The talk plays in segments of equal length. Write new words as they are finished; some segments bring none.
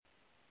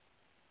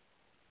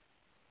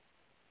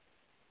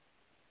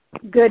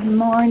Good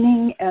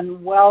morning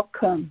and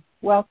welcome.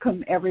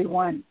 Welcome,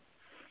 everyone.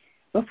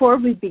 Before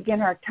we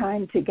begin our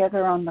time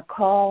together on the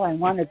call, I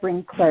want to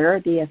bring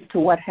clarity as to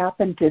what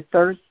happened to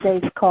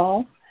Thursday's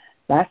call.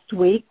 Last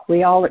week,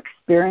 we all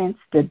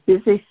experienced a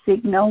busy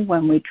signal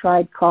when we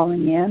tried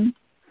calling in.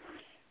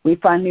 We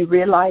finally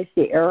realized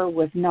the error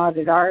was not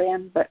at our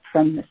end, but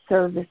from the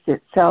service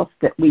itself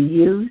that we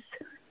use.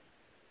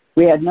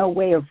 We had no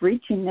way of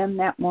reaching them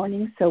that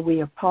morning, so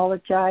we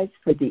apologize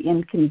for the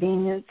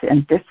inconvenience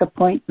and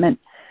disappointment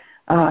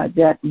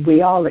that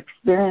we all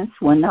experienced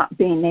when not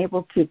being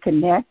able to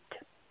connect.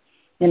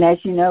 And as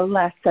you know,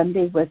 last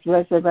Sunday was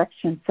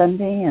Resurrection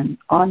Sunday, and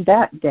on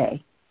that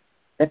day,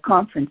 the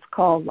conference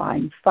call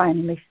line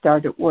finally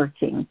started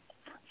working.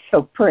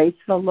 So praise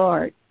the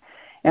Lord,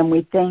 and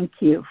we thank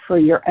you for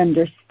your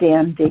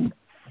understanding.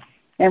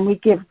 And we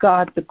give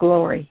God the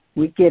glory.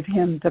 We give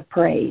him the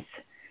praise.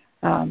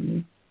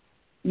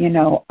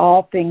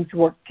 All things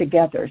work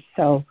together,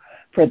 so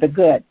for the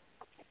good.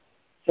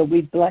 So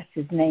we bless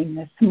his name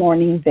this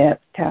morning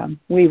that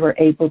we were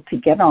able to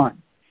get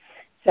on.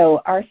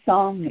 So our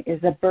song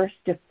is a burst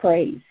of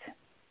praise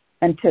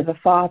unto the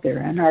Father,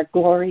 and our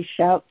glory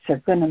shouts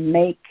are going to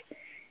make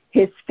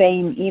his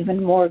fame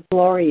even more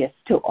glorious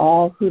to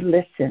all who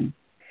listen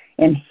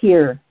and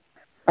hear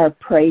our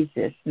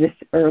praises this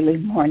early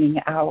morning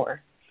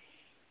hour.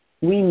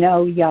 We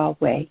know,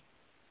 Yahweh,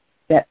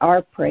 that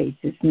our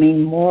praises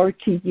mean more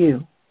to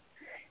you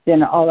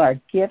than all our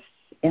gifts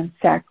and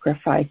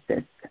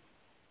sacrifices.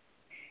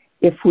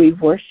 If we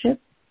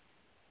worship,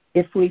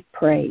 if we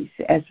praise,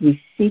 as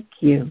we seek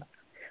you,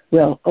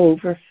 we'll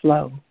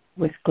overflow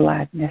with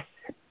gladness.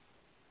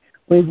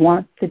 We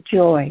want the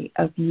joy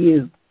of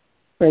you,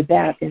 for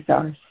that is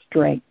our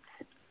strength.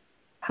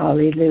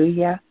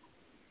 Hallelujah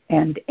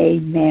and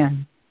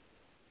amen.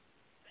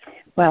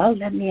 Well,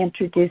 let me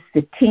introduce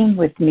the team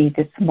with me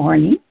this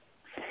morning.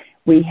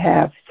 We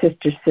have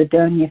Sister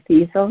Sidonia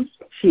Fiesels.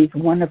 She's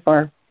one of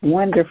our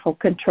wonderful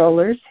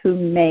controllers who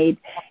made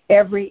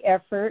every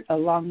effort,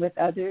 along with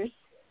others,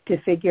 to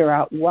figure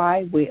out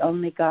why we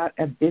only got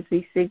a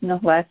busy signal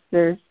last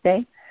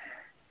Thursday.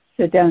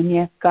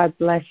 Sidonia, God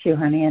bless you,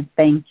 honey, and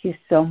thank you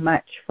so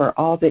much for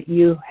all that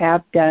you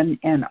have done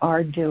and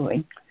are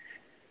doing.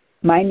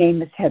 My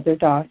name is Heather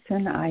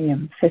Dawson. I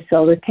am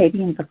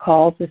facilitating the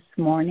call this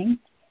morning.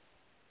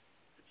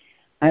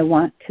 I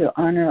want to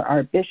honor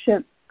our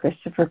Bishop,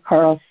 Christopher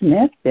Carl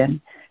Smith, and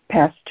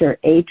Pastor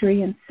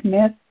Adrian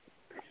Smith.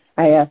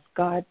 I ask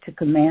God to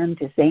command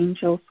his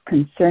angels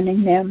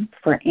concerning them,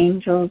 for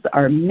angels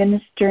are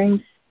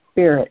ministering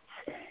spirits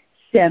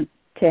sent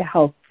to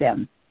help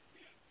them.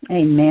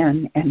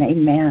 Amen and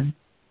amen.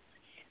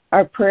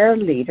 Our prayer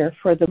leader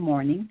for the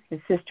morning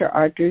is Sister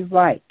Audrey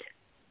Wright.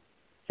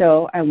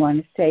 So I want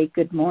to say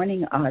good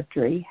morning,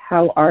 Audrey.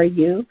 How are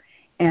you?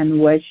 And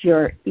was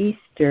your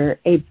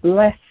Easter a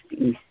blessed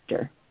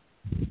Easter?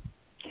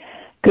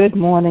 Good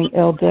morning,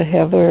 Elder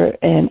Heather,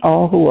 and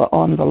all who are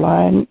on the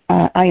line.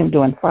 I am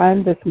doing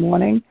fine this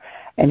morning,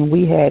 and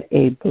we had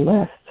a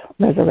blessed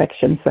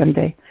Resurrection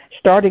Sunday,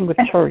 starting with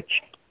church.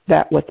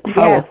 That was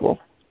powerful.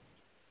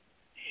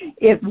 Yes.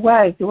 It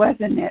was,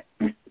 wasn't it?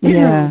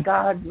 Yeah.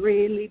 God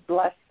really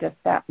blessed us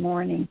that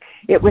morning.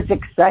 It was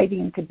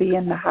exciting to be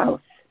in the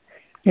house.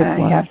 I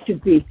have to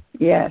be,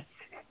 yes,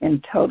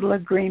 in total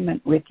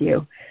agreement with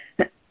you.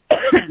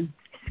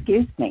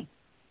 Excuse me.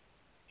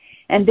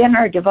 And then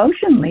our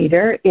devotion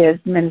leader is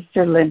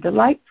Minister Linda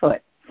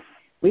Lightfoot.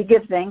 We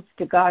give thanks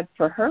to God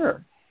for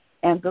her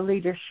and the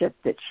leadership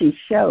that she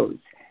shows.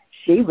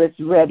 She was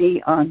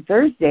ready on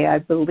Thursday, I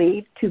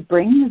believe, to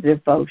bring the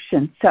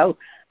devotion. So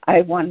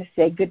I want to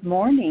say good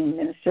morning,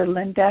 Minister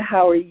Linda.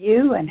 How are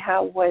you, and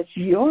how was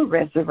your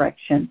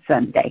Resurrection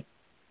Sunday?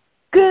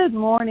 Good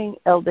morning,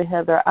 Elder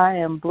Heather. I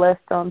am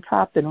blessed on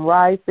top and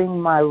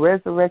rising. My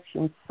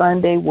Resurrection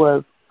Sunday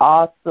was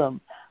awesome.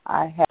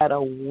 I had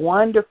a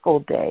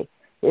wonderful day.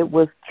 It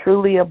was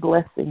truly a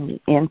blessing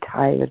the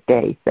entire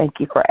day. Thank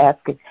you for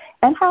asking.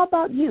 And how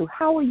about you?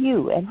 How are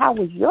you? And how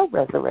was your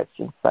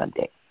Resurrection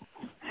Sunday?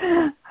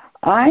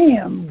 I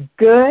am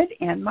good,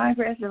 and my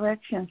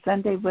Resurrection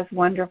Sunday was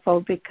wonderful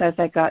because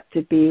I got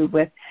to be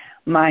with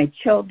my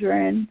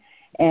children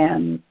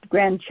and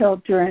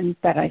grandchildren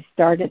that I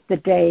started the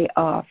day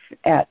off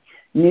at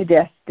New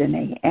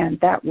Destiny, and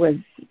that was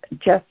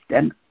just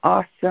an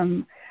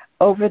awesome,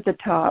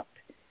 over-the-top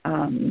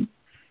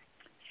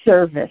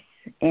service.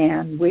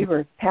 And we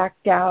were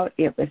packed out.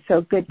 It was so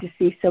good to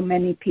see so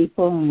many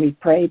people, and we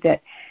pray that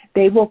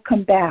they will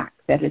come back,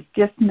 that it's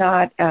just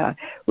not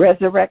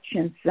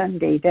Resurrection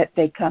Sunday that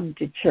they come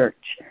to church,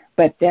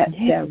 but that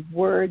the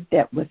word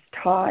that was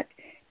taught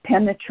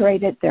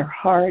penetrated their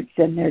hearts,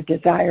 and their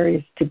desire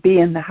is to be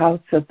in the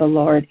house of the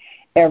Lord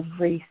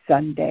every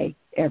Sunday,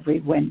 every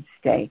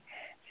Wednesday.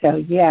 So,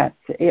 yes,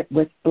 it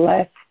was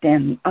blessed,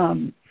 and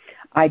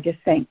I just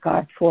thank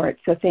God for it.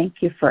 So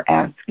thank you for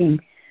asking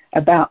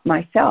about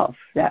myself.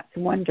 That's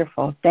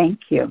wonderful. Thank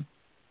you.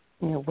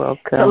 You're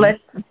welcome.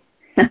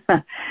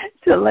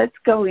 So let's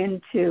go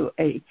into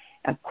a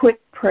quick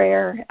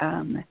prayer.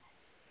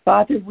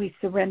 Father, we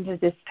surrender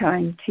this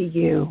time to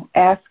you,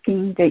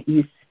 asking that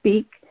you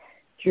speak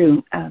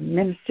through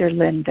Minister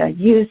Linda,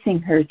 using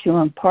her to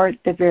impart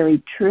the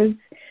very truth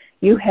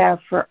you have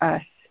for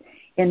us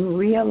in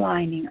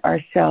realigning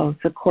ourselves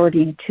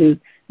according to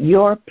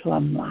your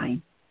plumb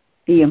line,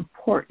 the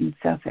importance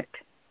of it.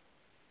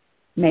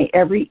 May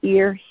every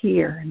ear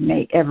hear,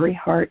 may every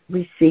heart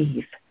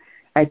receive.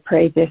 I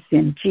pray this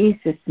in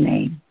Jesus'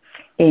 name.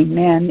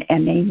 Amen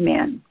and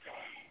amen.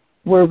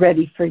 We're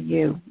ready for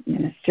you,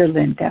 Minister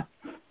Linda.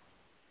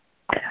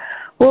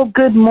 Well,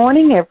 good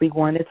morning,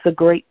 everyone. It's a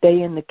great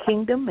day in the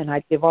kingdom, and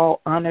I give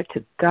all honor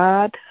to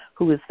God,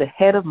 who is the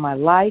head of my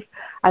life.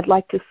 I'd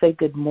like to say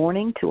good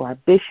morning to our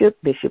bishop,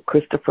 Bishop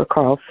Christopher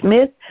Carl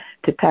Smith,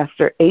 to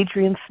Pastor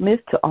Adrian Smith,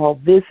 to all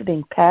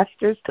visiting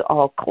pastors, to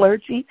all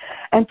clergy,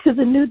 and to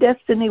the New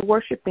Destiny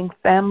worshiping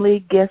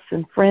family, guests,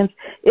 and friends.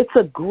 It's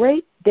a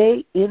great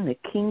day in the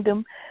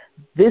kingdom.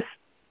 This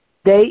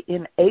day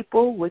in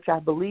April, which I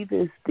believe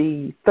is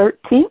the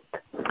 13th,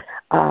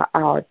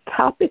 our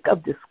topic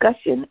of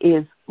discussion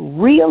is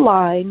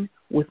realign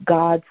with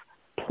God's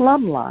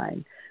plumb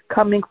line,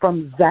 coming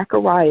from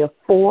Zechariah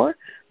 4,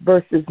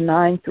 verses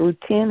 9 through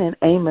 10, and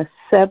Amos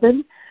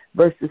 7,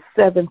 verses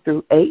 7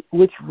 through 8,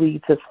 which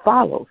reads as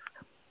follows.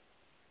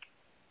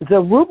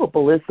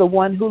 Zerubbabel is the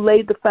one who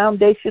laid the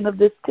foundation of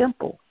this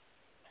temple,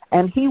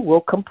 and he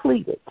will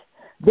complete it.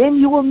 Then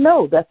you will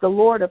know that the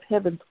Lord of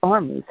heaven's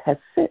armies has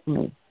sent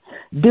me.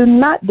 Do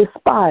not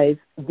despise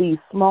these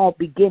small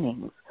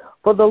beginnings,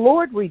 for the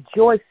Lord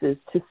rejoices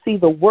to see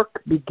the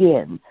work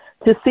begin,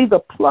 to see the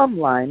plumb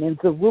line in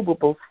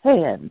Zerubbabel's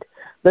hand.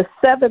 The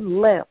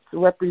 7 lamps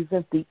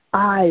represent the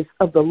eyes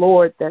of the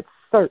Lord that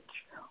search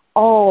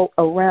all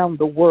around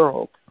the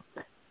world.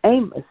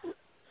 Amos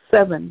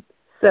 7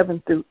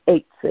 through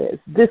 8 says,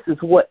 this is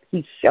what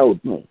he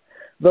showed me.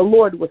 The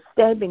Lord was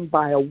standing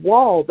by a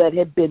wall that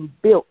had been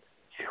built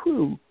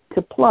true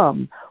to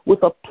plumb,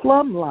 with a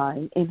plumb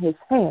line in his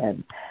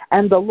hand.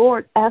 And the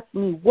Lord asked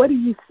me, what do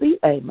you see,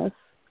 Amos?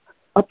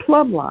 A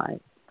plumb line.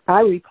 I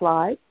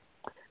replied.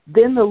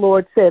 Then the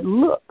Lord said,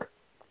 look,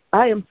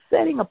 I am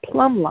setting a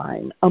plumb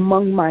line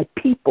among my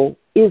people,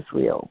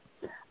 Israel.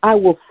 I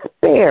will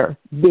spare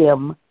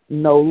them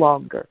no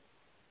longer.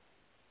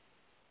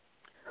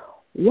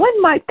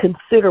 One might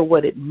consider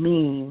what it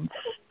means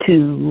to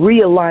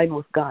realign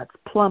with God's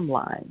plumb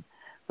line.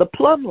 The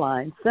plumb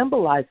line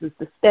symbolizes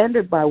the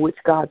standard by which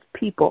God's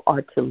people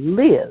are to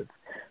live.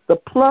 The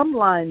plumb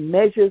line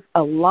measures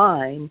a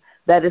line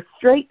that is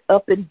straight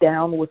up and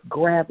down with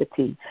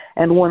gravity.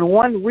 And when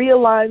one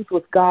realigns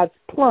with God's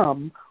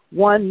plumb,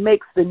 one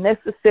makes the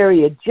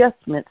necessary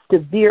adjustments to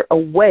veer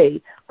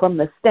away from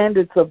the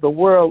standards of the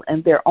world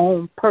and their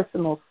own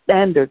personal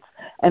standards,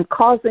 and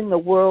causing the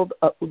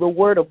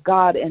Word of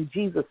God and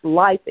Jesus'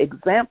 life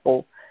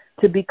example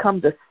to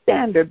become the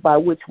standard by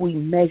which we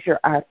measure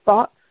our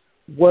thoughts,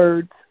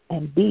 words,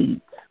 and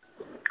deeds.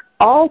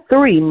 All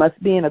three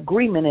must be in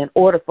agreement in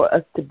order for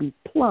us to be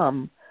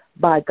plumbed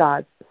by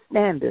God's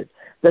standard.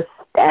 The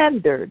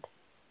standard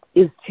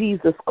is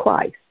Jesus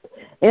Christ.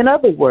 In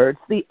other words,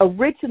 the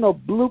original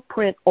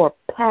blueprint or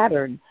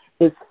pattern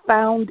is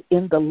found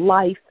in the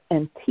life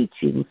and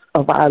teachings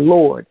of our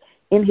Lord,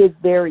 in his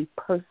very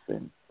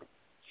person,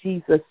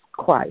 Jesus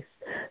Christ.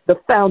 The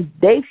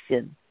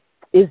foundation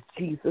is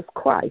Jesus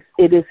Christ.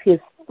 It is his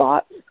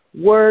thoughts,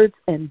 words,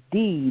 and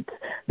deeds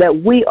that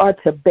we are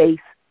to base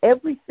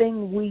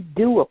everything we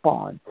do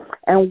upon.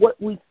 And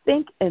what we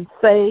think and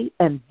say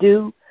and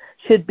do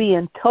should be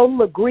in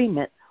total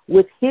agreement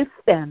with his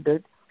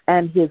standard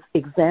and his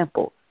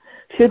example.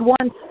 Should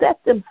one set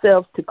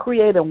themselves to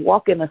create and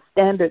walk in a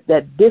standard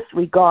that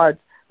disregards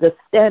the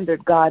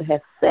standard God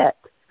has set,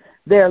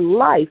 their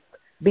life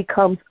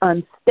becomes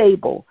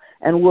unstable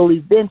and will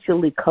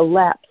eventually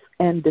collapse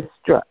and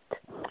destruct.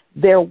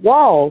 Their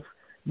walls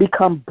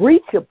become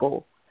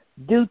breachable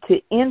due to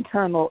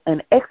internal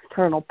and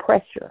external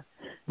pressure.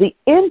 The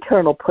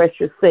internal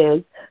pressure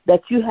says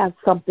that you have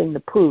something to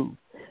prove.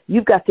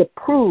 You've got to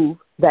prove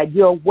that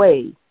your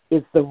way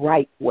is the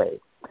right way.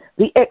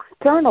 The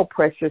external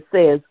pressure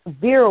says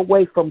veer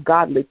away from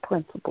godly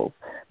principles.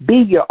 Be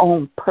your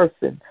own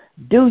person.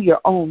 Do your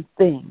own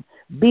thing.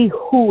 Be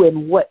who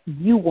and what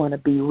you want to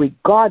be,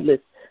 regardless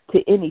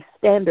to any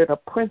standard or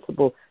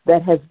principle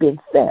that has been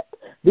set.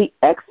 The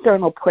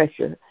external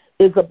pressure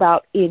is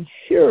about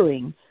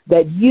ensuring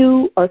that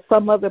you or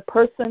some other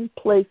person,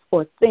 place,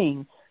 or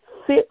thing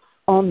sits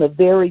on the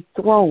very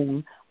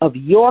throne of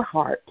your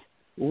heart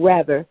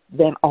rather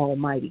than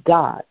Almighty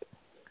God.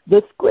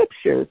 The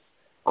scriptures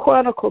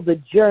chronicle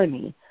the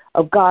journey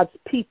of God's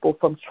people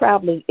from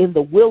traveling in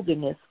the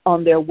wilderness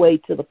on their way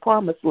to the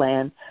promised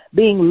land,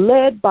 being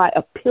led by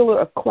a pillar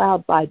of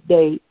cloud by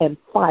day and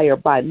fire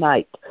by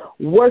night,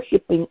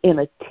 worshiping in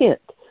a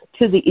tent,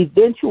 to the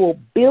eventual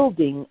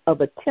building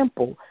of a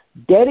temple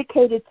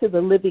dedicated to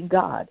the living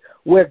God,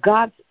 where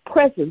God's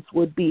presence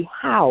would be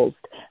housed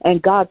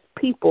and God's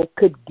people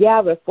could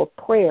gather for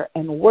prayer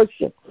and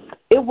worship.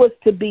 It was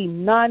to be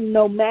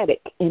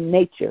non-nomadic in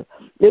nature.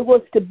 It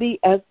was to be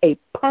as a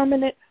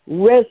permanent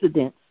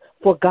residence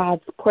for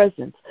God's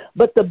presence.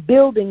 but the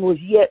building was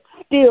yet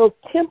still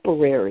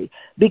temporary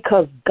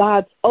because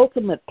God's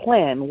ultimate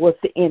plan was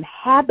to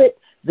inhabit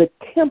the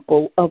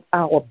temple of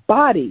our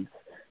bodies,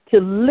 to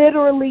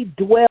literally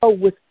dwell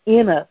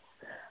within us,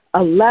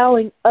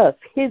 allowing us,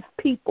 his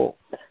people,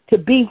 to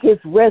be his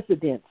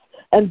residents,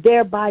 and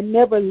thereby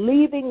never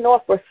leaving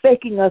nor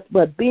forsaking us,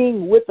 but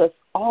being with us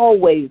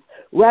always,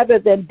 rather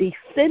than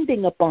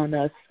descending upon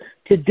us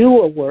to do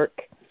a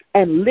work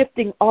and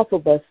lifting off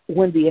of us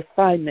when the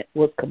assignment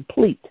was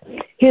complete.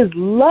 His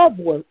love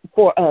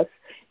for us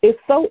is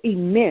so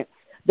immense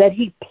that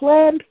he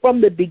planned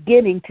from the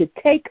beginning to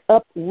take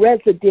up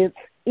residence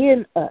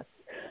in us.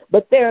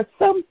 But there are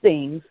some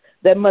things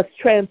that must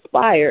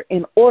transpire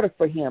in order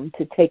for him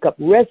to take up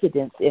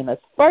residence in us.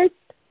 First,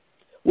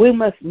 we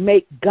must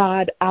make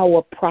God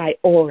our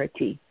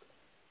priority,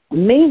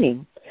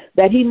 meaning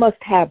that he must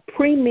have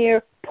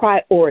premier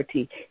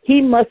priority.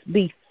 He must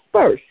be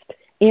first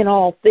in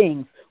all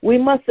things. We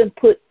mustn't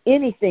put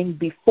anything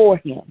before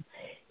him.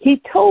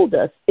 He told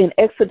us in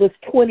Exodus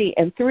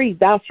 20:3,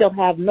 thou shalt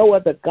have no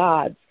other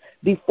gods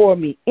before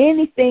me.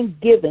 Anything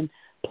given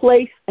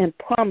place and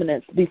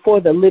prominence before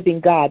the living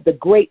God, the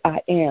great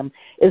I am,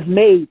 is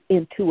made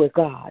into a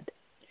God.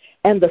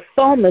 And the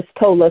psalmist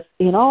told us,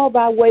 in all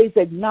thy ways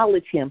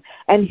acknowledge him,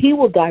 and he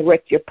will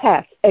direct your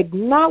path.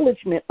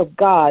 Acknowledgement of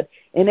God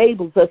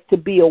enables us to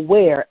be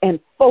aware and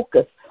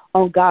focus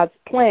on God's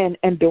plan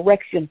and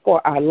direction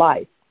for our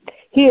life.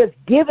 He has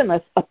given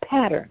us a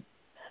pattern.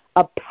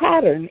 A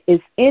pattern is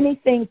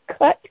anything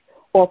cut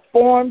or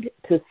formed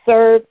to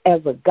serve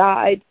as a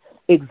guide,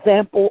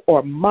 example,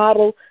 or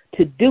model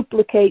to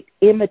duplicate,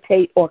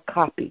 imitate, or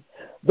copy.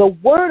 The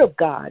Word of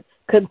God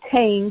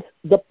contains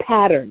the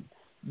pattern.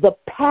 The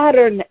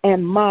pattern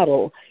and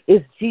model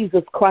is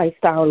Jesus Christ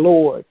our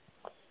Lord.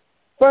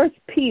 1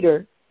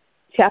 Peter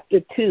chapter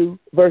 2,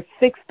 verse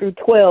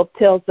 6-12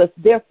 tells us,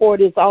 therefore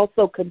it is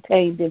also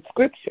contained in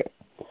Scripture.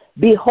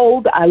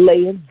 Behold, I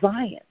lay in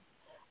Zion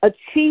a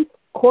chief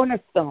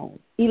cornerstone,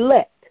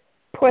 elect,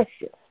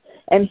 precious,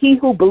 and he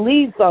who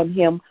believes on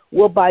him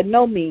will by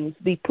no means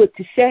be put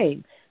to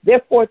shame.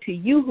 Therefore, to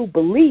you who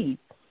believe,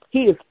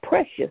 he is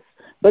precious,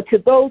 but to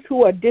those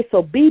who are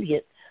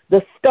disobedient,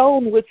 the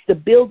stone which the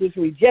builders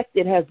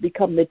rejected has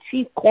become the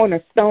chief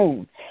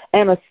cornerstone,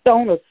 and a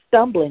stone of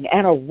stumbling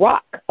and a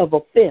rock of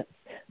offense.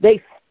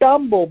 They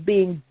stumble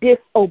being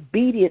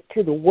disobedient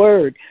to the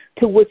word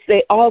to which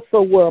they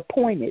also were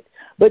appointed.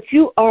 But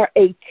you are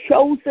a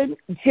chosen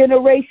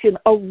generation,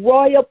 a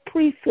royal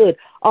priesthood,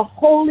 a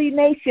holy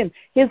nation,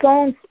 his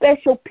own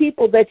special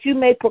people, that you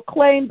may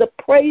proclaim the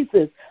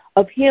praises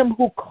of him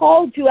who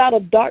called you out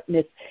of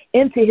darkness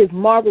into his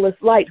marvelous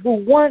light,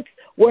 who once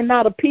were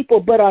not a people,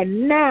 but are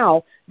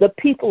now the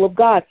people of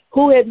God,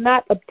 who had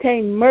not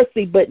obtained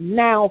mercy, but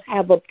now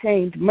have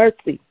obtained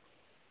mercy.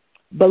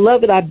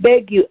 Beloved, I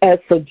beg you, as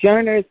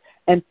sojourners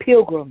and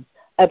pilgrims,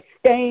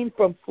 abstain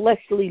from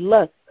fleshly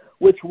lusts,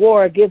 which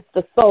war against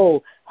the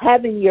soul,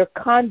 having your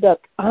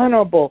conduct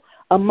honorable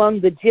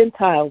among the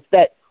Gentiles,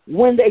 that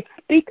when they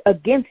speak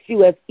against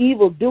you as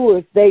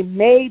evildoers, they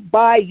may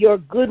by your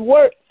good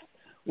works,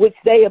 which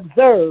they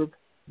observe,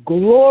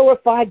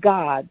 glorify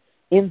God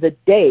in the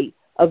day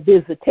of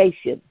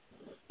visitation.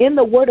 In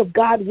the Word of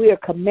God, we are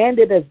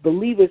commanded as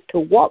believers to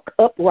walk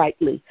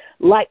uprightly,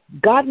 like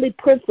godly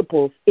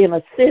principles in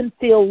a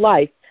sin-filled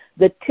life.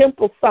 The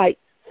temple site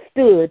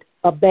stood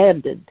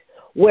abandoned.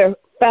 Where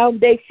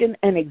foundation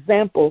and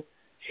example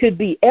should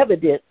be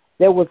evident,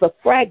 there was a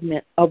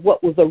fragment of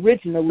what was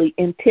originally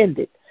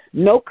intended.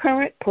 No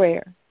current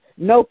prayer,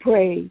 no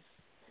praise,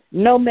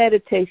 no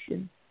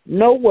meditation,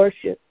 no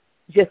worship,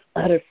 just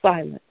utter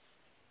silence.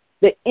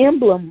 The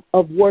emblem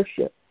of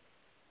worship,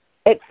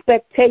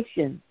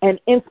 expectation, and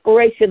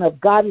inspiration of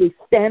godly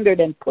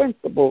standard and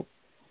principles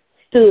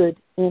stood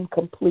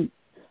incomplete,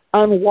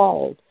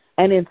 unwalled,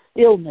 and in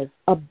stillness,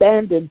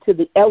 abandoned to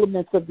the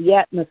elements of the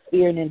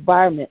atmosphere and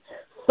environment,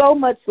 so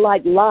much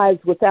like lives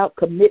without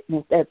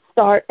commitment that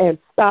start and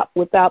stop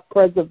without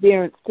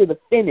perseverance to the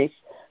finish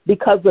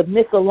because of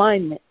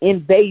misalignment,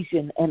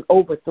 invasion, and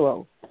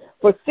overthrow.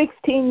 For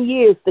 16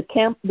 years,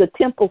 the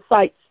temple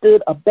site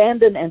stood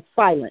abandoned and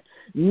silent.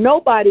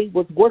 Nobody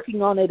was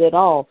working on it at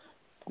all.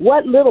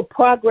 What little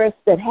progress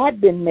that had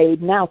been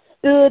made now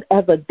stood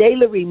as a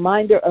daily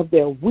reminder of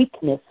their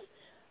weakness,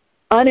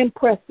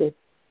 unimpressive,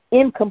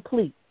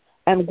 incomplete,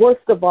 and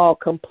worst of all,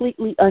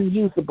 completely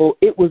unusable.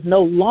 It was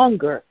no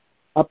longer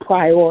a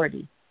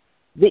priority.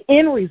 The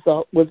end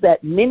result was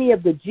that many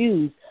of the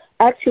Jews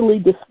actually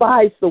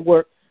despised the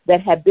work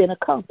that had been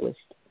accomplished.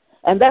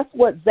 And that's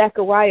what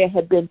Zechariah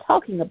had been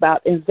talking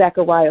about in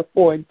Zechariah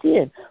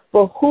 4:10.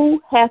 For who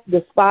hath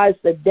despised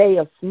the day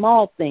of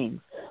small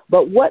things?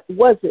 But what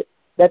was it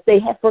that they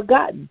had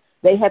forgotten?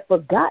 They had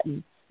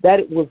forgotten that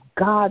it was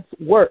God's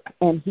work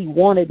and he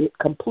wanted it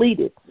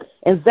completed.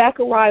 In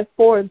Zechariah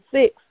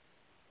 4:6,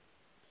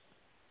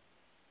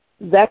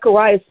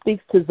 Zechariah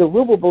speaks to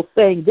Zerubbabel,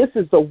 saying, this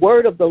is the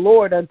word of the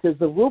Lord unto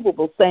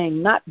Zerubbabel,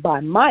 saying, not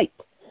by might,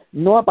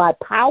 nor by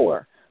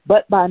power,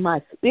 but by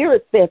my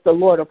spirit, saith the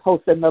Lord of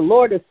hosts. And the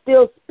Lord is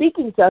still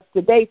speaking to us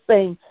today,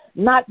 saying,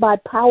 not by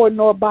power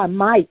nor by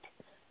might,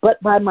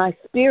 but by my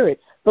Spirit.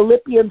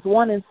 Philippians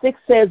 1:6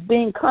 says,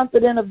 being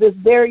confident of this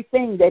very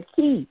thing, that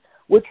he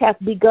which hath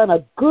begun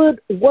a good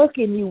work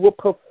in you will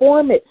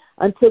perform it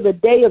until the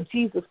day of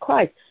Jesus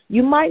Christ.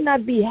 You might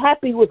not be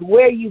happy with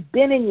where you've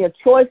been in your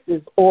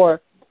choices or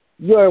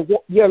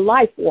your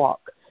life walk.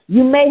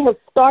 You may have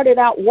started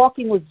out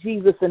walking with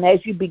Jesus, and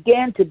as you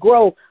began to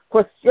grow,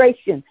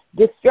 frustration,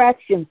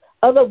 distractions,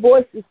 other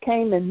voices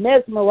came and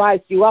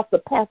mesmerized you off the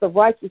path of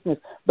righteousness.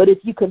 But if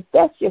you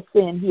confess your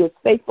sin, he is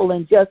faithful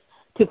and just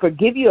to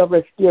forgive you of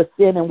your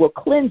sin and will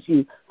cleanse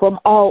you from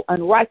all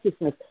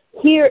unrighteousness.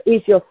 Here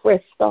is your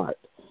fresh start.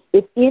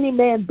 If any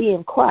man be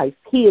in Christ,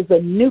 he is a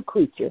new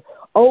creature.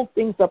 Old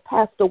things are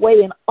passed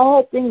away and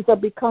all things are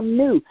become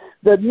new.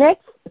 The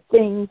next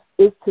thing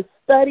is to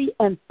study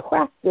and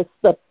practice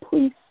the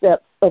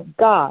precepts of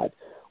God,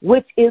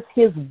 which is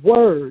his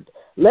word.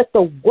 Let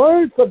the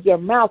words of your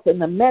mouth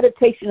and the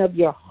meditation of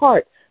your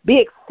heart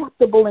be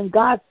acceptable in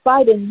God's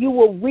sight, and you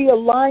will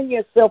realign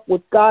yourself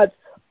with God's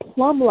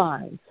plumb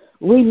line.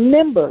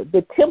 Remember,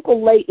 the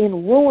temple lay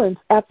in ruins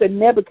after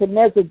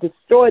Nebuchadnezzar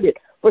destroyed it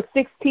for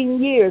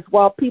 16 years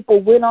while people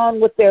went on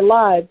with their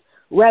lives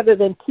rather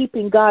than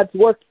keeping God's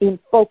work in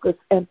focus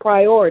and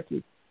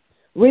priority.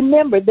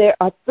 Remember, there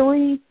are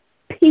 3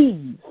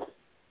 P's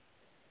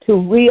to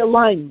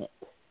realignment.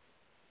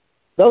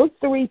 Those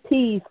 3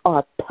 P's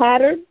are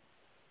pattern,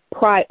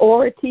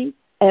 priority,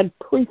 and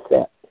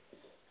precept.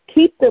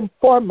 Keep them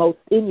foremost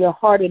in your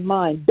heart and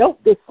mind.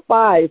 Don't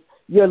despise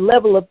your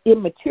level of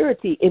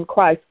immaturity in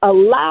Christ.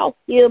 Allow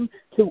him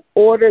to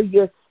order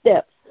your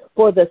steps,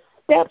 for the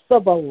steps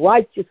of a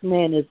righteous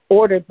man is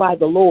ordered by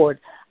the Lord.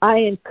 I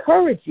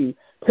encourage you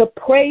to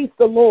praise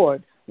the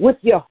Lord with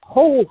your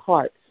whole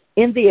heart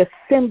in the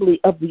assembly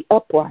of the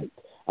upright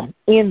and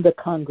in the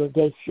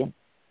congregation.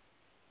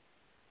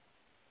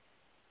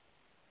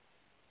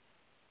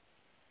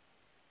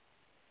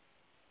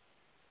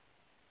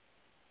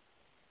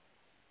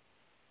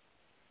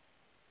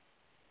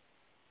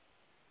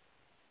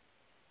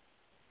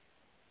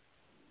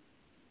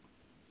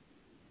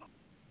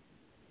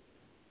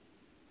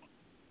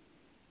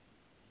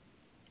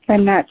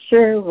 I'm not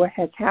sure what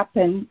has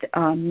happened.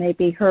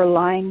 Maybe her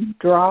line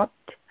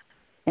dropped,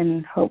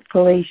 and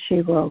hopefully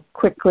she will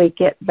quickly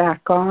get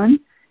back on.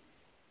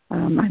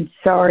 I'm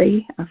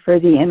sorry for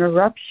the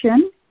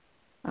interruption,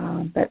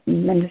 but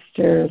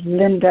Minister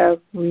Linda,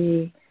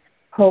 we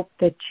hope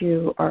that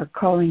you are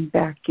calling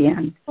back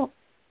in. Oh.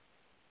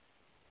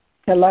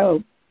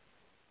 Hello?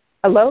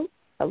 Hello?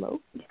 Hello?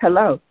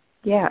 Hello.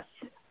 Yes.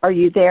 Are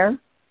you there?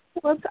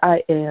 Yes,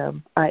 I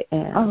am.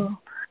 Oh,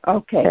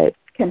 okay.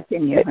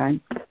 Continue,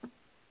 hon.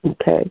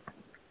 Okay.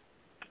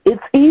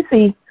 It's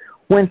easy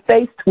when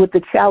faced with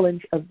the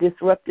challenge of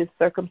disruptive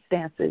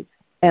circumstances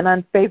and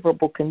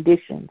unfavorable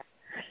conditions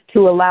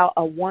to allow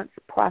a once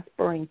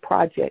prospering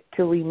project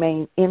to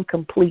remain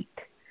incomplete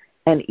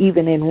and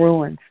even in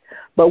ruins.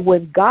 But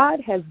when God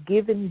has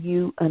given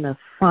you an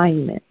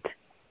assignment,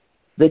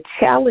 the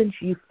challenge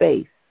you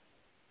face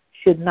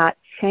should not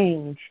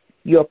change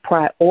your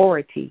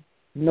priority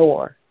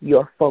nor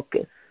your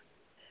focus.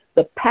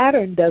 The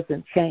pattern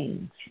doesn't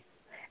change,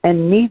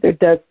 and neither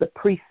does the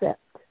precept.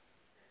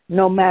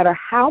 No matter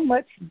how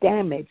much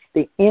damage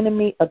the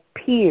enemy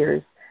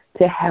appears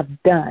to have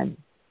done,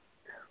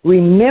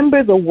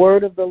 remember the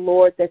word of the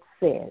Lord that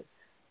says,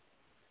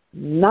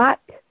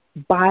 not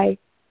by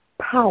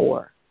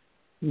power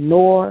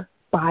nor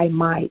by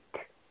might,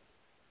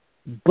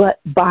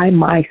 but by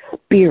my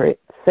Spirit,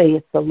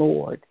 saith the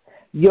Lord.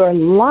 Your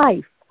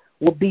life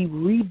will be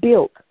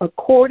rebuilt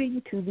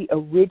according to the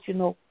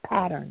original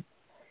pattern.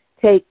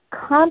 Take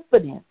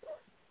confidence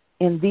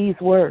in these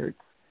words.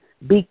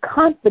 Be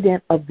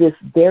confident of this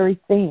very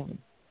thing,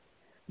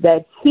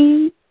 that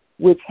he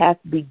which hath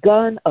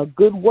begun a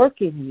good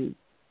work in you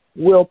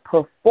will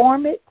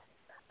perform it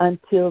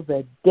until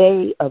the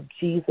day of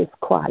Jesus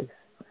Christ.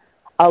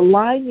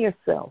 Align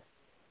yourself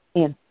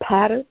in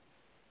pattern,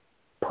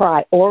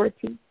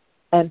 priority,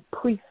 and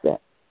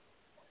precept.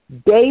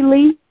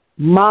 Daily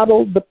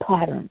model the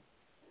pattern.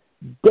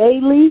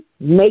 Daily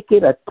make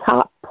it a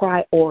top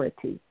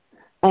priority.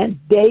 And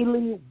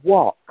daily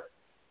walk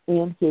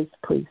in his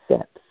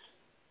precepts.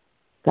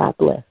 God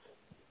bless.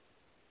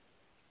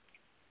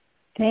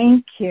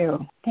 Thank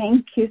you.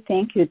 Thank you.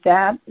 Thank you.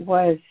 That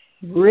was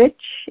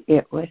rich.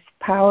 It was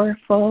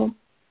powerful.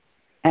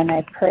 And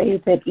I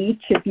pray that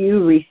each of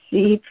you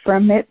received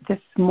from it this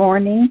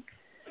morning.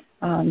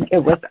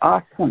 It was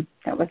awesome.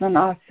 That was an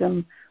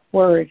awesome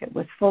word. It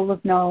was full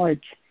of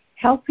knowledge,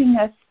 helping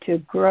us to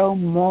grow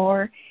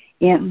more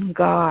in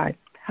God.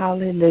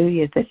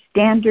 Hallelujah. The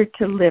standard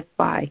to live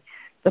by,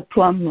 the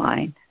plumb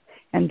line.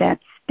 And that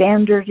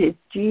standard is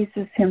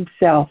Jesus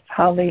himself.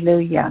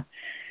 Hallelujah.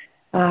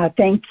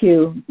 Thank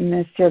you,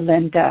 Mr.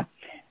 Linda.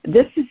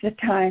 This is the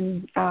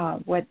time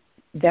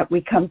that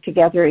we come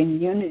together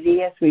in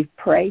unity as we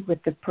pray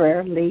with the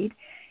prayer lead,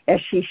 as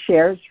she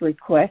shares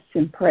requests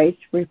and praise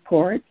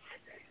reports.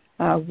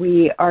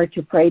 We are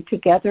to pray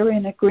together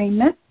in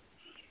agreement.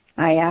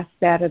 I ask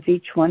that of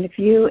each one of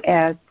you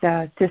as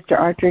Sister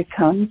Audrey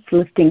comes,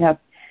 lifting up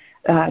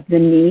the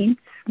needs.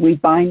 We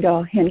bind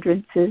all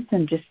hindrances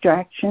and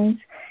distractions,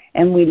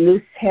 and we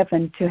loose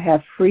heaven to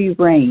have free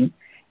reign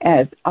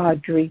as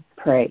Audrey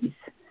prays.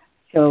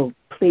 So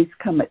please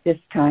come at this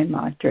time,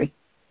 Audrey.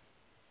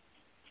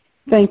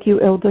 Thank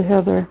you, Elder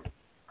Heather.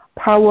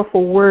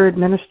 Powerful word,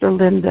 Minister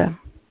Linda.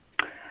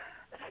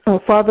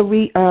 Father,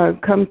 we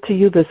come to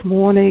you this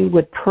morning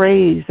with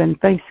praise and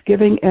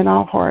thanksgiving in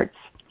our hearts.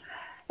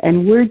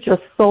 And we're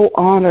just so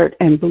honored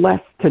and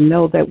blessed to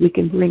know that we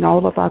can bring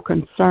all of our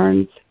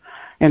concerns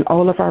and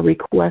all of our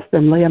requests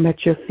and lay them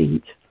at your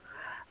feet.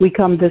 We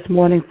come this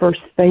morning first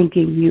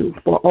thanking you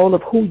for all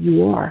of who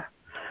you are.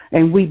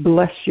 And we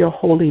bless your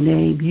holy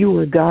name. You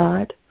are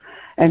God.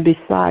 And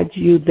besides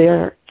you,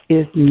 there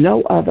is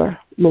no other,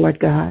 Lord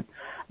God.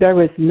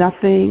 There is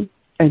nothing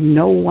and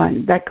no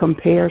one that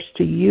compares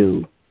to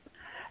you.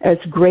 As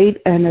great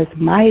and as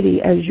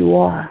mighty as you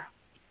are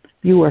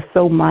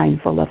so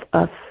mindful of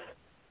us,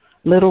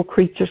 little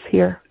creatures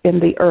here in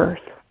the earth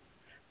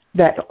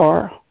that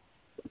are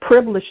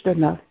privileged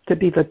enough to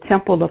be the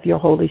temple of your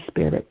Holy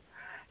Spirit.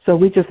 So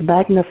we just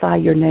magnify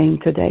your name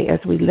today as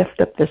we lift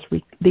up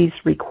these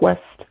requests.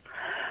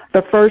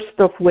 The first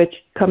of which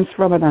comes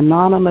from an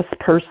anonymous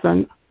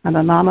person, an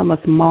anonymous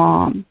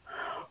mom,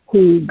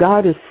 who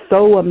God is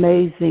so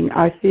amazing.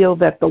 I feel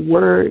that the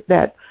word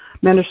that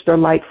Minister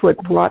Lightfoot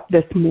brought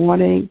this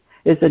morning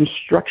is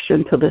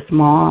instruction to this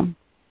mom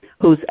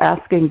who's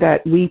asking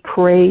that we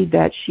pray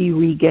that she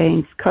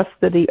regains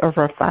custody of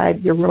her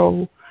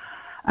 5-year-old.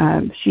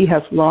 She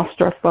has lost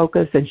her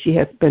focus and she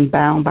has been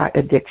bound by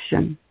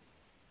addiction.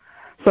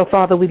 So,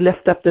 Father, we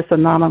lift up this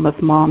anonymous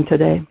mom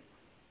today.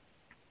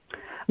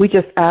 We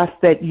just ask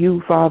that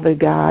you, Father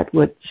God,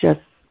 would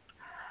just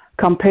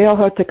compel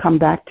her to come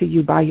back to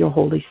you by your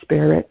Holy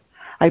Spirit.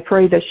 I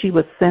pray that she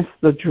would sense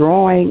the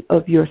drawing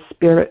of your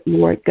Spirit,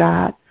 Lord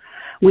God.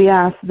 We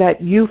ask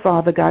that you,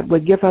 Father God,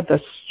 would give her the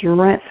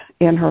strength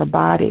in her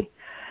body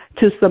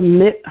to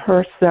submit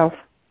herself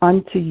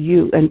unto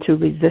you and to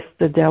resist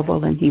the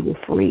devil, and he will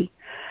flee.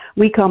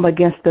 We come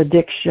against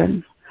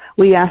addiction.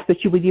 We ask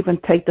that you would even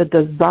take the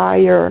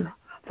desire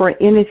for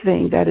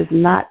anything that is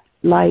not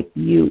like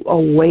you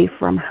away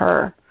from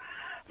her.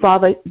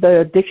 Father,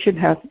 the addiction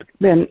has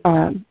been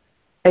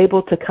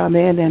able to come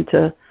in and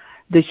to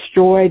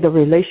destroy the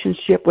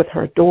relationship with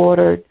her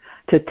daughter,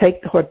 to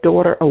take her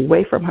daughter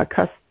away from her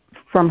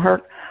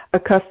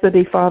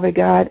custody, Father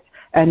God,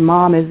 and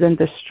mom is in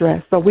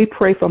distress. So we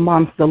pray for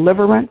mom's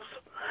deliverance.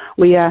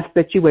 We ask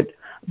that you would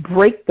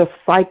break the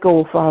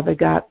cycle, Father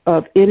God,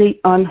 of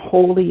any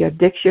unholy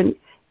addiction,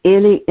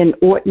 any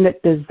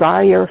inordinate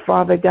desire,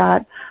 Father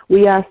God.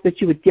 We ask that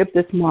you would give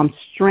this mom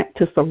strength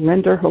to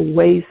surrender her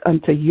ways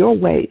unto your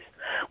ways.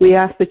 We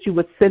ask that you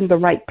would send the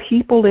right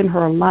people in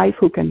her life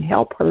who can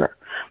help her.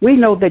 We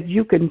know that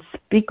you can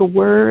speak a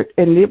word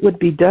and it would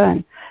be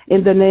done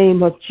in the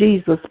name of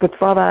Jesus. But,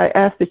 Father, I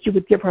ask that you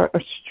would give her a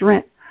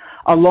strength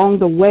along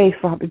the way,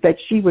 Father, that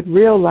she would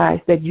realize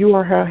that you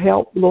are her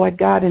help, Lord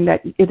God, and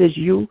that it is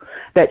you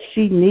that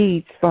she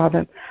needs,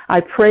 Father.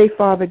 I pray,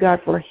 Father God,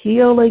 for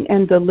healing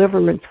and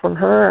deliverance for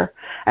her,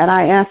 and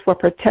I ask for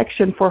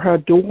protection for her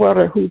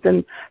daughter who's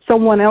in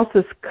someone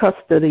else's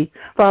custody.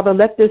 Father,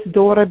 let this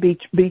daughter be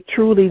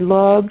truly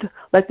loved.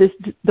 Let this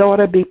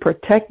daughter be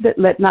protected.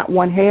 Let not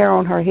one hair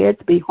on her head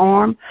be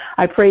harmed.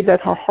 I pray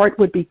that her heart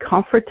would be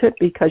comforted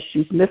because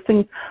she's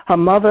missing her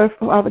mother,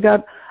 Father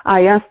God.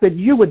 I ask that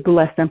you would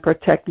bless and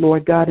protect,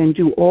 Lord God, and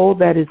do all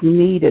that is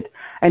needed.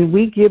 And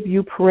we give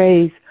you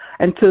praise.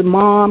 And to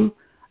Mom,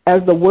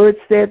 as the word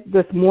said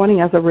this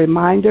morning as a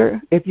reminder,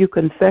 if you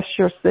confess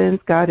your sins,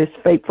 God is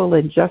faithful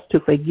and just to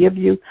forgive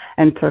you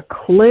and to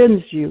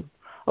cleanse you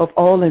of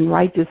all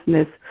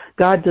unrighteousness.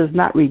 God does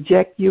not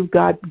reject you.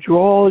 God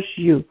draws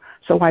you.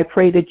 So I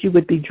pray that you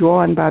would be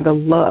drawn by the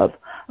love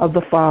of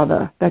the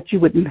Father, that you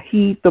would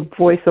heed the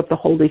voice of the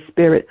Holy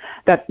Spirit,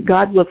 that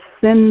God will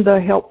send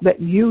the help that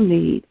you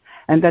need,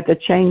 and that the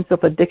chains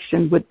of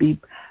addiction would be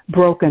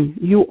broken.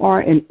 You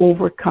are an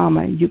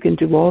overcomer. You can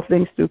do all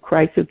things through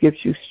Christ who gives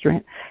you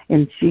strength.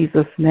 In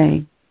Jesus'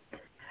 name.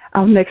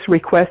 Our next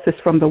request is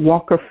from the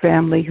Walker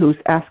family, who's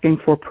asking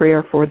for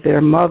prayer for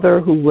their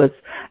mother who was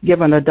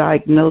given a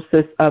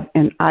diagnosis of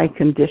an eye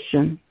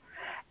condition.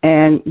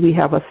 And we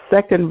have a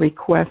second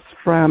request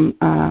from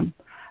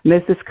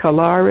Mrs.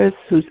 Calares,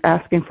 who's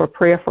asking for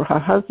prayer for her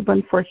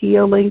husband for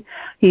healing.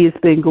 He has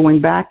been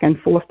going back and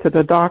forth to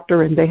the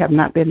doctor, and they have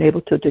not been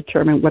able to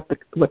determine what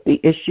the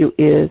issue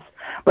is.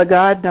 But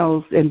God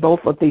knows in both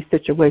of these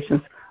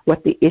situations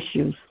what the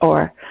issues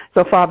are.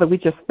 So, Father, we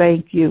just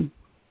thank you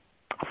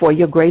for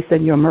your grace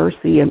and your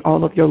mercy and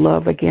all of your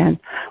love again.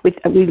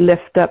 We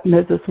lift up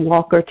Mrs.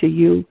 Walker to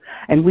you,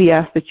 and we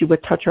ask that you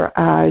would touch her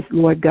eyes,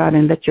 Lord God,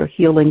 and let your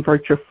healing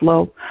virtue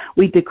flow.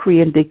 We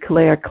decree and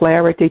declare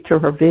clarity to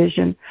her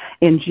vision.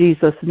 In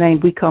Jesus'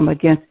 name, we come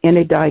against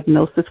any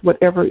diagnosis,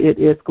 whatever it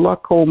is,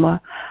 glaucoma,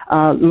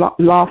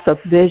 loss of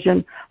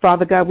vision.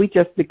 Father God, we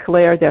just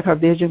declare that her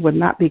vision would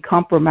not be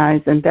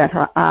compromised and that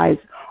her eyes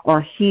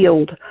are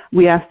healed.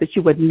 We ask that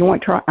you would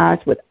anoint her eyes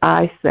with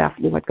eye salve,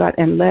 Lord God,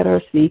 and let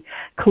her see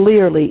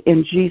clearly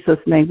in Jesus'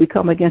 name. We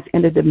come against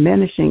any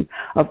diminishing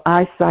of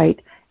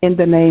eyesight. In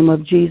the name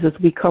of Jesus,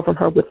 we cover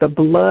her with the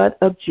blood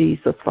of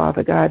Jesus,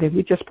 Father God, and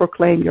we just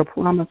proclaim your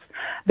promise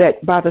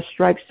that by the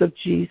stripes of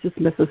Jesus,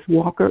 Mrs.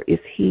 Walker is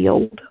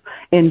healed.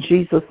 In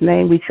Jesus'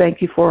 name, we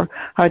thank you for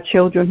her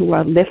children who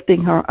are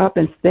lifting her up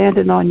and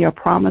standing on your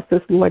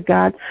promises, Lord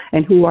God,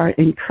 and who are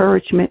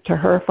encouragement to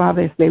her,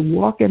 Father, as they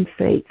walk in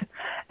faith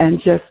and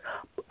just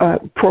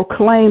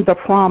proclaim the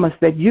promise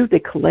that you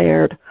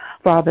declared,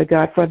 Father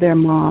God, for their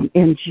mom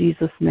in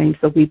Jesus' name.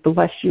 So we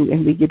bless you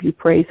and we give you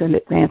praise in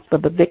advance for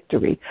the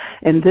victory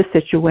in this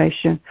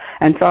situation.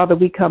 And Father,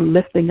 we come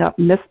lifting up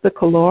Mr.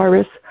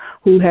 Caloris,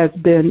 who has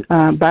been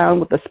bound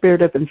with the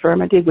spirit of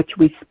infirmity, which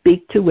we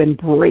speak to and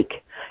break.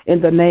 In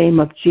the name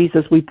of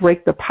Jesus, we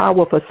break the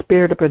power of a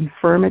spirit of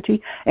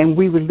infirmity, and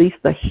we release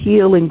the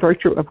healing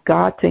virtue of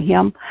God to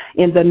him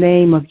in the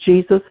name of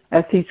Jesus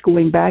as he's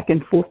going back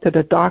and forth to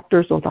the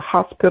doctors or the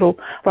hospital.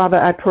 Father,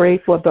 I pray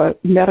for the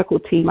medical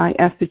team. I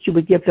ask that you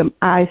would give them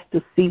eyes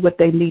to see what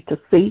they need to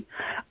see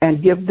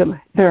and give them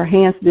their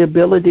hands the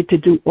ability to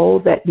do all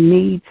that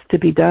needs to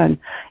be done.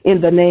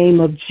 In the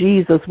name of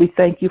Jesus, we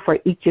thank you for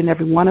each and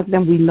every one of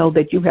them. We know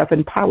that you have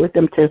empowered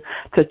them to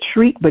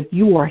treat, but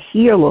you are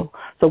healer.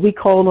 So we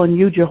call on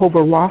you, Jehovah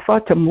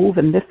Rapha, to move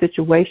in this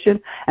situation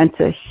and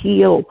to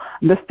heal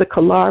Mr.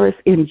 Caloris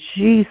in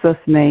Jesus'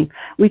 name.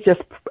 We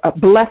just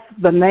bless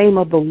the name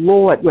of the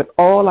Lord with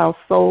all our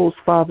souls,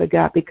 Father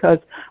God, because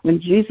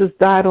when Jesus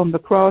died on the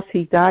cross,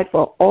 he died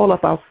for all of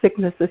our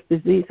sicknesses,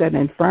 disease, and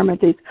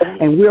infirmities,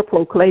 and we're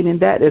proclaiming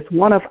that as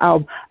one of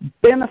our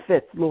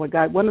benefits, Lord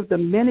God, one of the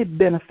many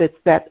benefits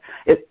that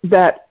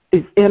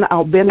is in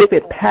our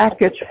benefit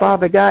package,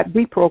 Father God.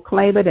 We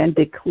proclaim it and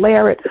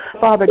declare it,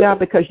 Father God,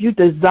 because you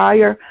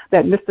desire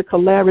that Mr.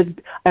 Caloris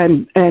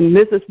and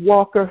Mrs.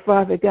 Walker,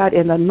 Father God,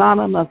 and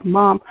Anonymous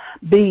Mom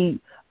be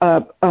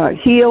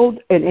healed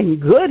and in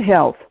good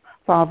health,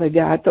 Father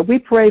God. So we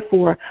pray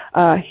for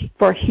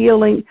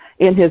healing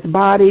in his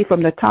body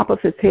from the top of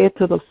his head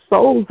to the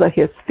soles of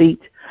his feet.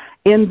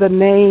 In the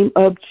name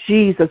of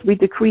Jesus, we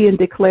decree and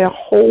declare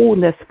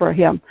wholeness for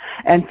him.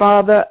 And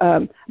Father,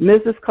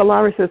 Mrs.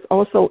 Caloris has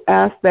also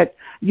asked that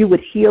you would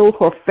heal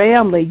her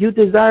family. You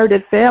desire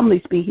that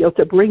families be healed,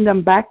 to bring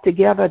them back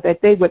together,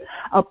 that they would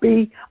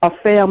be a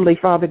family,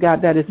 Father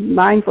God, that is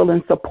mindful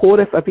and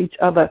supportive of each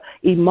other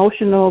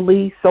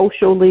emotionally,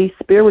 socially,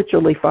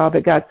 spiritually, Father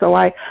God. So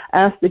I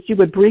ask that you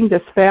would bring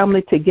this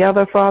family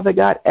together, Father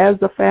God, as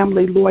a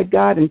family, Lord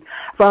God. And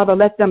Father,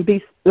 let them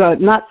be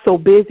not so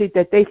busy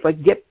that they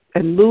forget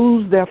and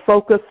lose their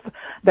focus,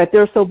 that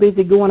they're so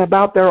busy going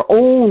about their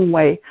own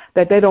way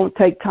that they don't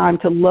take time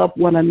to love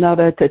one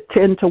another, to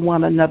tend to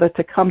one another,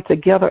 to come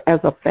together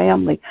as a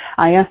family.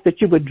 I ask that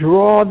you would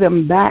draw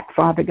them back,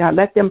 Father God.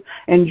 Let them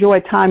enjoy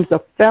times of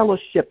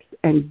fellowships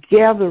and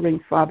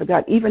gatherings, Father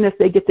God, even as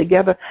they get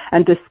together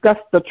and discuss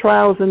the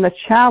trials and the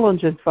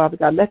challenges, Father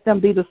God. Let them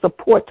be the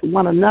support to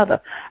one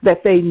another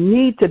that they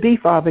need to be,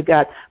 Father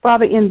God.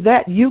 Father, in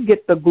that you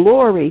get the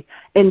glory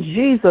in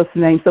Jesus'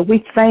 name. So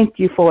we thank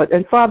you for it.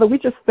 And Father, we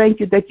just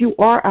thank you that you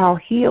are our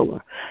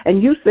healer.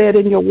 And you said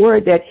in your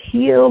word that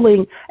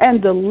healing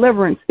and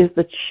deliverance is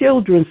the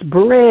children's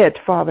bread,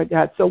 Father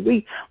God. So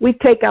we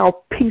take our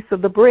piece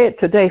of the bread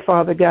today,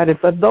 Father God. And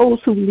for those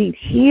who need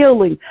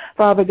healing,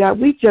 Father God,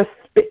 we just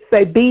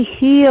say, be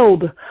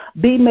healed,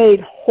 be made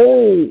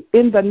whole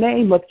in the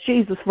name of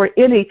Jesus. For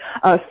any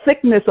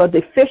sickness or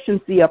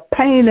deficiency or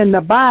pain in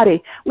the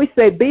body, we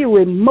say, be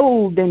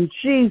removed in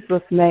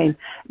Jesus' name.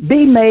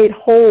 Be made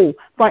whole.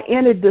 For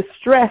any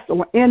distress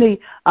or any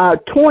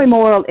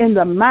turmoil in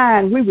the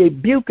mind, we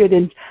rebuke it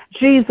in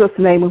Jesus'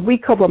 name. And we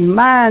cover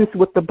minds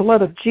with the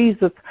blood of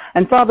Jesus.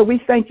 And Father,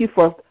 we thank you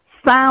for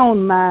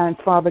sound minds,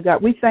 Father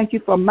God. We thank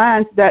you for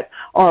minds that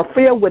are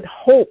filled with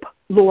hope,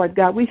 Lord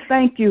God. We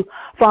thank you,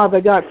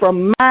 Father God, for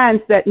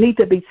minds that need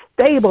to be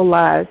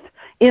stabilized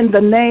in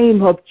the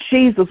name of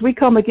Jesus. We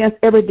come against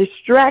every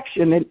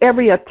distraction and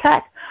every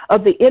attack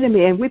of the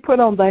enemy, and we put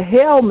on the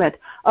helmet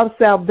of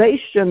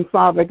salvation,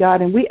 Father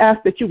God, and we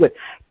ask that you would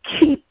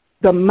keep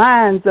the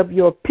minds of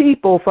your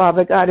people,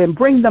 Father God, and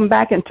bring them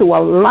back into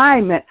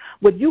alignment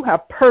with you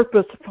have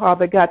purpose,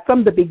 Father God,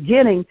 from the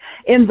beginning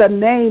in the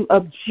name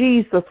of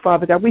Jesus,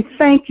 Father God. We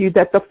thank you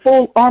that the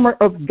full armor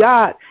of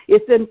God is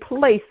in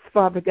place,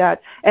 Father God,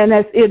 and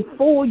is in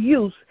full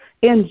use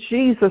in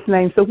Jesus'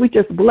 name. So we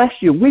just bless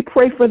you. We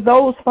pray for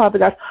those, Father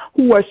God,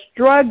 who are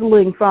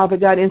struggling, Father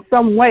God, in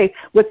some way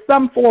with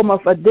some form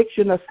of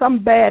addiction or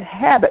some bad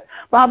habit.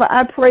 Father,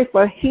 I pray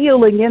for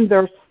healing in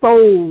their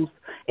souls.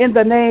 In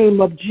the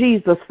name of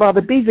Jesus, Father,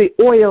 be the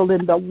oil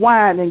and the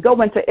wine and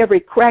go into every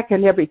crack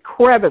and every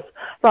crevice,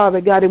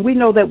 Father God. And we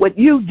know that what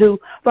you do,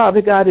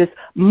 Father God, is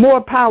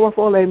more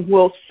powerful and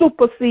will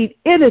supersede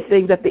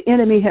anything that the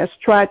enemy has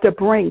tried to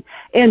bring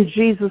in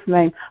Jesus'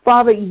 name.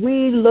 Father,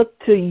 we look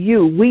to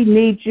you. We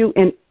need you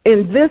in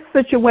this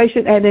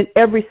situation and in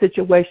every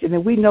situation.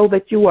 And we know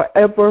that you are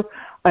ever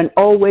and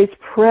always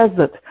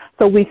present.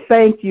 So we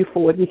thank you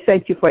for it. We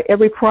thank you for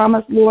every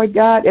promise, Lord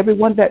God,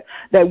 everyone that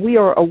we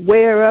are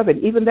aware of,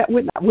 and even that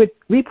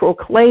we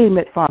proclaim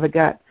it, Father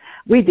God.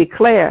 We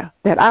declare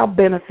that our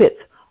benefits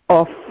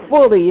are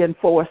fully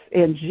enforced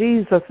in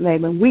Jesus'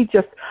 name. And we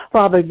just,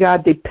 Father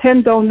God,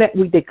 depend on that.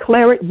 We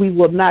declare it. We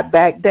will not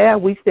back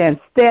down. We stand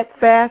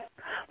steadfast.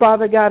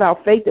 Father God, our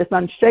faith is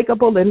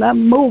unshakable and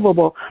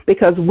unmovable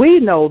because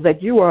we know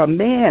that you are a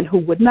man who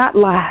would not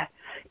lie.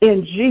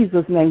 In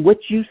Jesus' name, what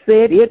you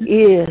said, it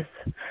is.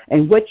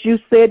 And what you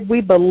said,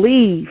 we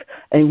believe.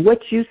 And what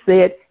you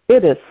said,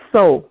 it is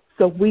so.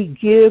 So we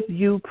give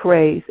you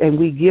praise and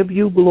we give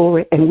you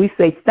glory and we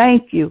say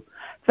thank you.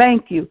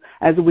 Thank you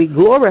as we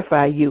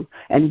glorify you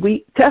and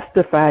we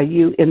testify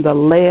you in the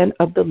land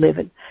of the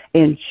living.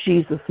 In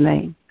Jesus'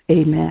 name,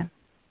 amen.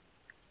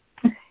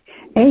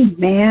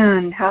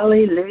 Amen.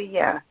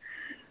 Hallelujah.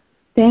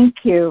 Thank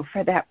you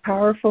for that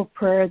powerful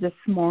prayer this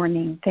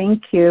morning.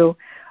 Thank you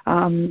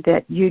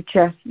that you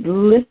just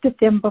lifted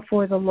them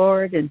before the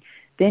Lord, and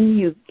then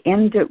you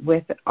end it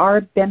with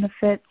our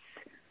benefits.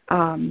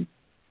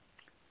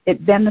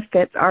 It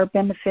benefits, our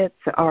benefits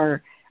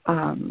are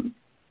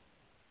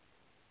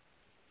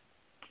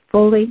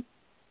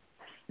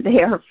they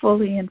are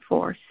fully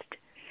enforced.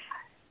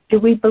 Do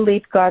we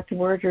believe God's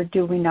word or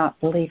do we not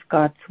believe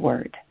God's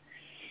word?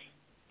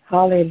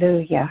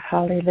 Hallelujah,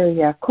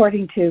 hallelujah.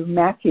 According to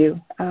Matthew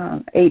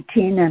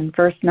 18 and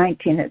verse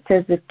 19, it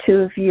says if two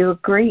of you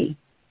agree,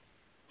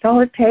 it's all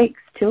it takes,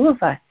 two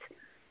of us,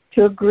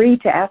 to agree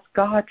to ask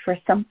God for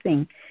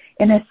something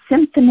in a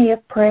symphony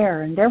of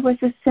prayer. And there was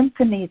a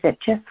symphony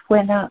that just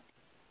went up.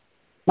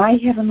 My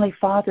Heavenly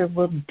Father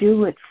will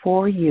do it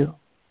for you.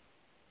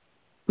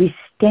 We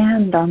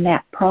stand on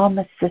that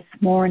promise this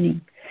morning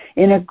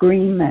in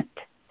agreement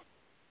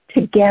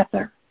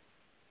together,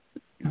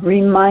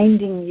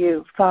 reminding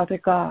you, Father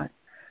God,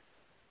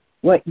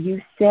 what you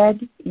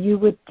said you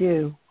would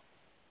do.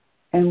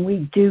 And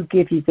we do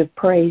give you the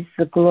praise,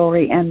 the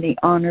glory, and the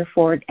honor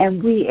for it.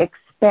 And we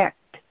expect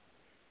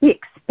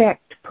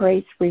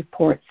praise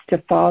reports to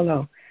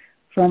follow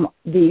from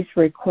these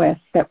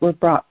requests that were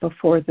brought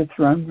before the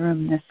throne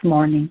room this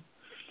morning.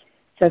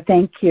 So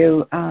thank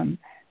you,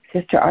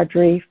 Sister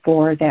Audrey,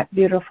 for that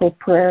beautiful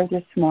prayer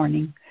this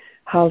morning.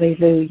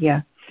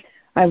 Hallelujah.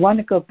 I want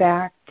to go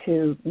back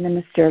to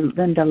Minister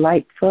Linda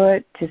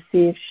Lightfoot to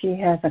see if she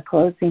has a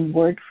closing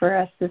word for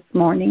us this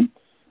morning.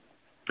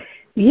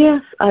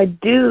 Yes, I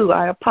do.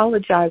 I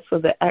apologize for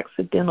the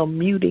accidental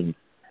muting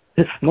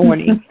this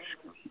morning.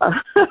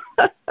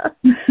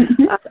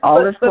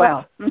 All is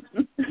well. I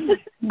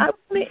want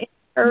to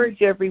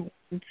encourage everyone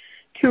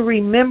to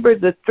remember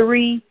the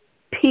 3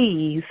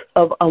 P's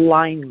of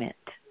alignment: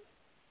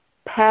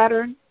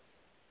 pattern,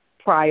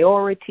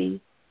 priority,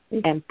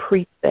 and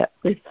precept.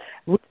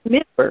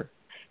 Remember,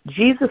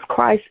 Jesus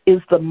Christ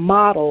is the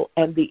model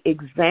and the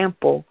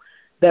example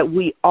that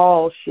we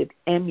all should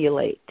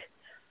emulate.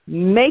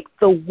 Make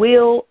the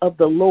will of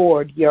the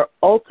Lord your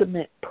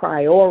ultimate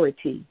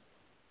priority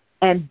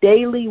and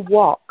daily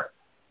walk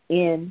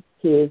in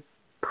his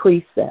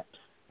precepts.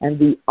 And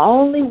the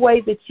only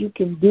way that you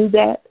can do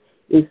that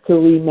is to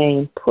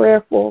remain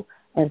prayerful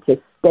and to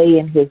stay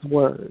in his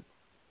word.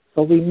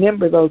 So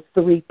remember those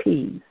 3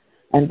 P's,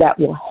 and that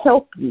will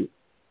help you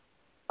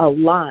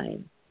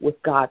align with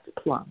God's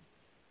plan.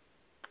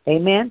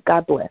 Amen.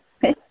 God bless.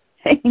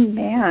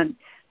 Amen.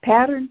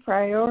 Pattern,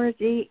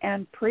 priority,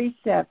 and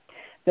precept,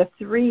 the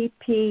 3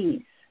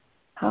 P's.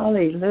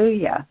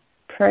 Hallelujah.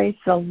 Praise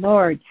the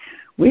Lord.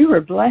 We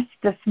were blessed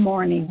this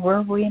morning,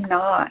 were we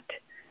not?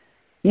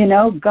 You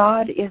know,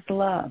 God is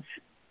love.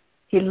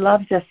 He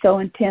loves us so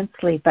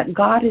intensely, but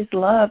God is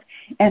love,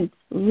 and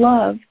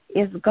love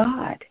is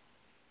God.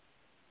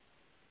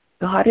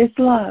 God is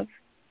love,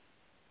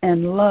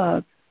 and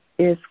love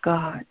is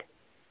God.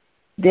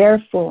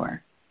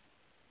 Therefore,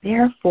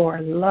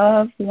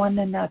 love one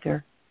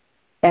another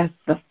as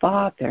the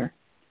Father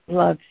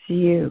loves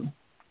you.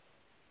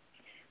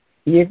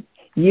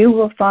 You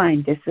will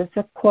find, this is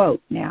a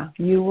quote now,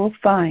 you will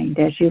find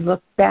as you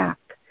look back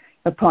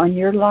upon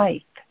your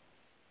life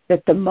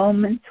that the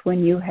moments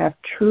when you have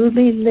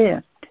truly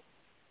lived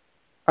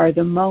are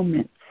the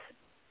moments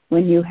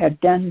when you have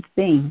done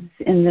things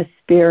in the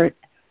spirit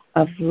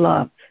of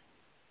love.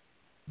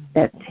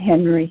 That's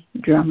Henry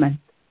Drummond.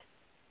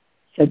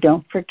 So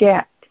don't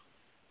forget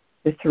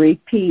the 3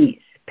 P's,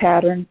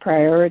 pattern,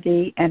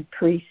 priority, and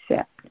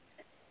precept.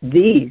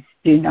 These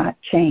do not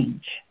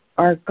change.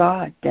 Our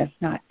God does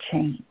not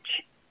change.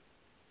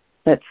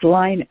 Let's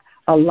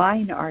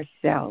align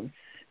ourselves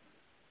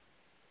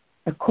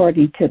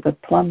according to the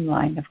plumb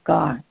line of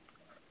God.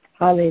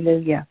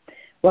 Hallelujah.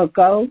 Well,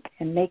 go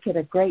and make it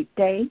a great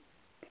day.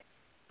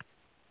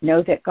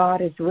 Know that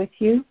God is with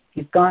you.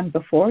 He's gone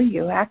before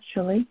you,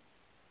 actually,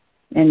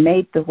 and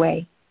made the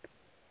way.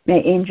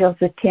 May angels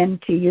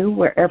attend to you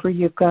wherever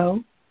you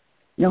go.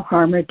 No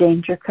harm or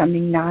danger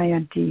coming nigh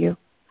unto you.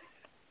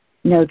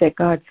 Know that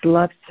God's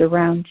love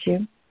surrounds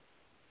you,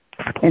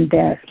 and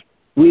that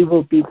we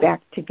will be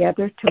back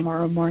together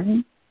tomorrow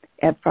morning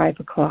at 5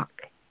 o'clock.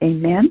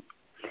 Amen.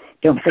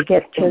 Don't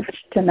forget church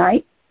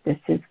tonight This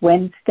is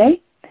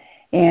Wednesday,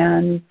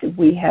 and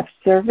we have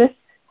service.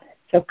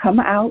 So come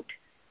out,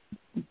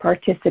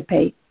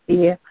 participate,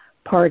 be a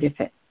part of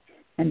it.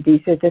 And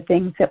these are the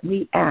things that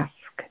we ask.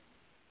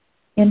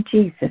 In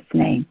Jesus'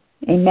 name,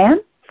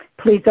 amen.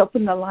 Please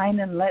open the line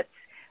and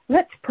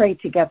let's pray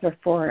together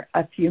for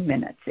a few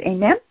minutes.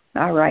 Amen.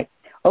 All right.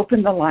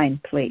 Open the line,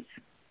 please.